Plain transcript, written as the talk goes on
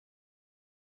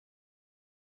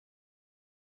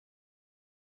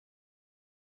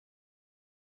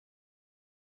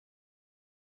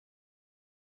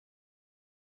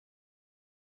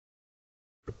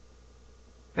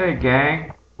Hey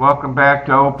gang, welcome back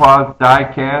to Opaw's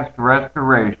Diecast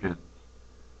Restorations.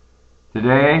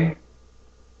 Today,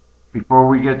 before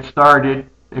we get started,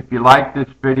 if you like this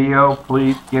video,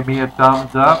 please give me a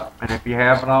thumbs up, and if you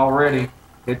haven't already,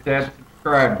 hit that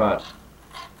subscribe button.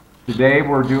 Today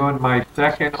we're doing my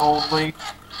second only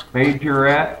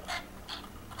Majorette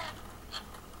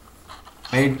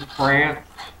made in France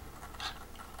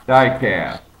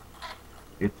diecast.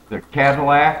 It's the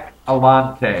Cadillac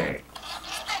Allante.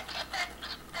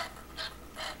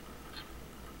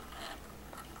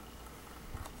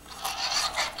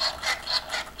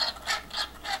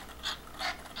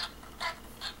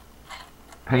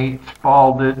 Paint's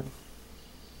folded.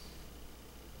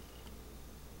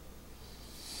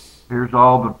 Here's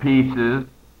all the pieces.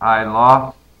 I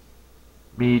lost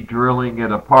me drilling it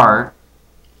apart.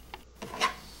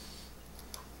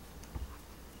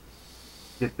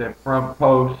 Get that front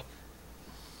post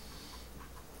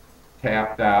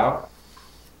tapped out,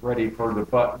 ready for the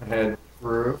button head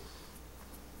screw.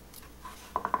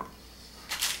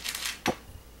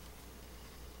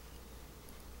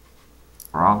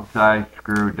 Wrong size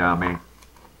screw, dummy.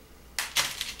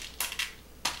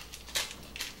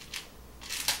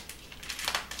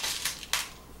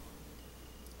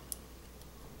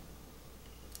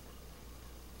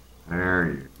 There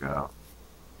you go.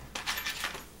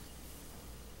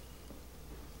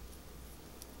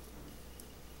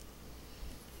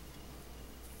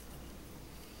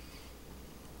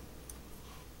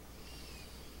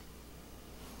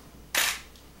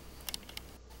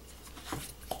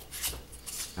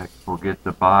 Next we'll get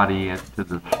the body into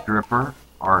the stripper,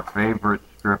 our favorite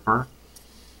stripper,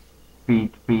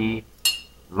 Feet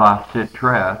La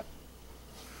Citresse.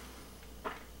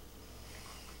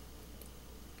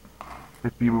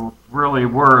 If you really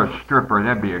were a stripper,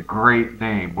 that'd be a great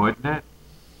name, wouldn't it?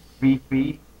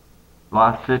 Feet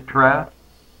La Citresse.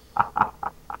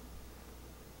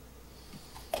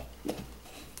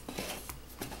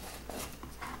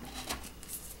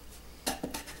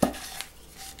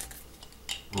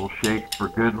 We'll shake for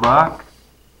good luck.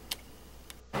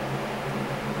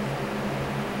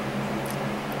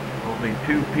 Only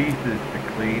two pieces to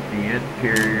clean, the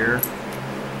interior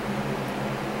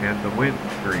and the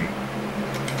windscreen.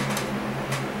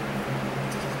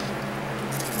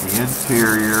 The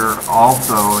interior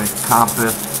also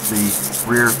encompassed the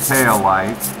rear tail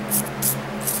lights,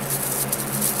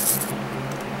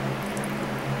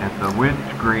 and the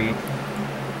windscreen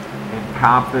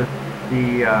encompassed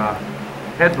the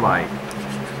headlight.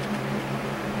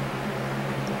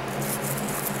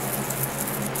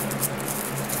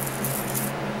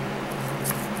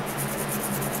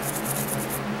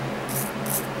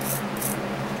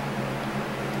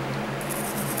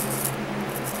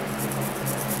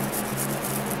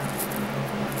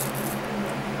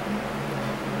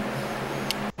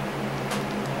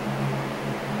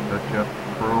 Touch up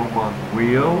chrome on the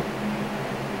wheels.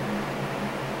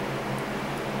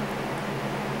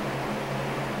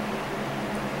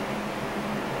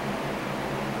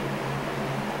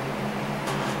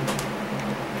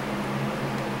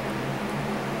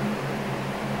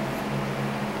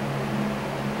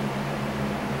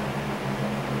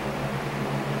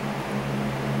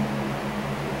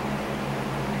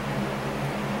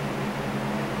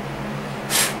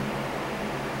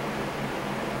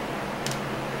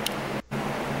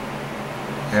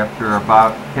 After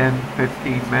about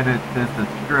 10-15 minutes in the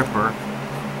stripper,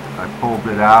 I pulled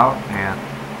it out and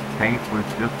paint was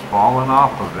just falling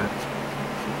off of it.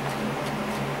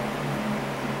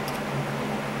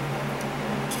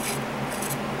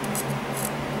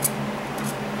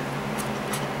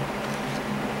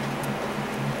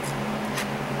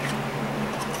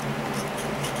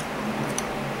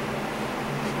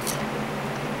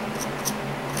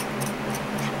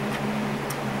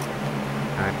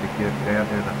 Time to get that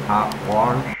in a hot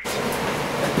wash.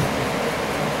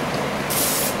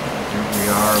 Here we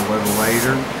are a little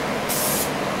later,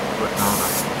 putting on a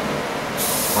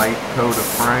light coat of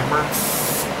primer.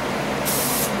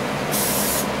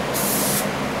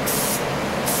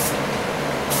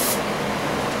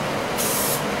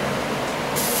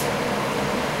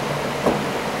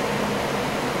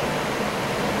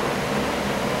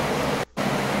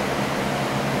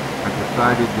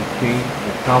 Decided to change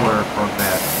the color from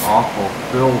that awful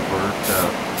silver to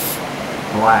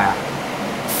black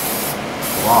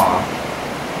gloss.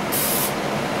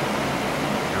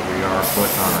 Here we are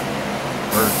putting our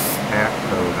first tack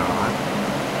coat on.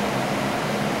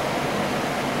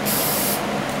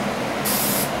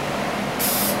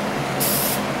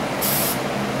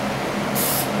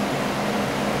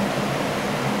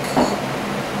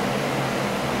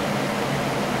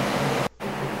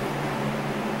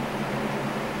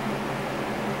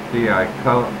 see I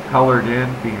colored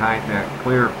in behind that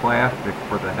clear plastic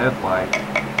for the headlight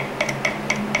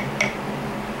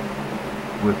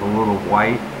with a little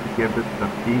white to give it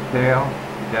some detail,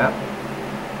 depth.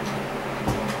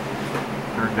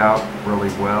 Turned out really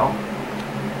well.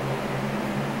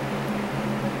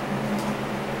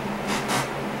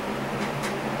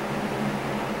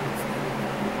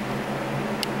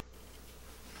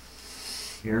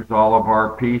 Here's all of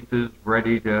our pieces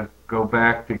ready to go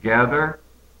back together.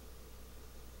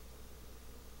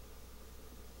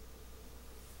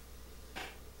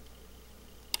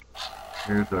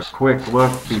 Here's a quick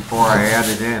look before I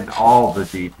added in all the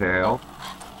details.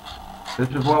 This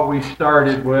is what we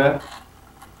started with.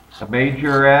 The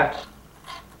Majorette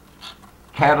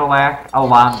Cadillac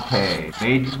Allante,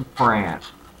 made in France.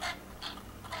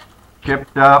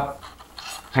 Chipped up,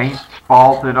 paint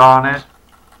spalted on it.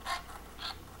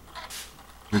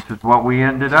 This is what we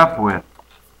ended up with.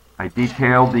 I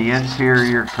detailed the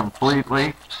interior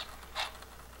completely.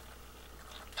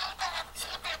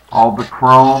 All the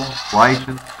chrome,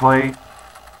 license plate,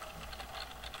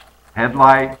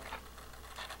 headlights.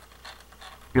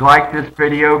 If you like this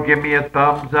video, give me a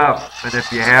thumbs up. And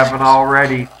if you haven't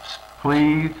already,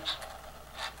 please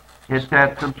hit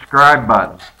that subscribe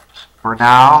button. For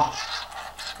now,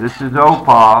 this is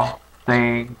Opal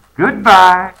saying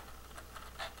goodbye.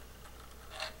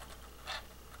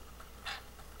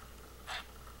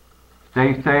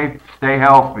 Stay safe, stay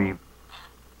healthy.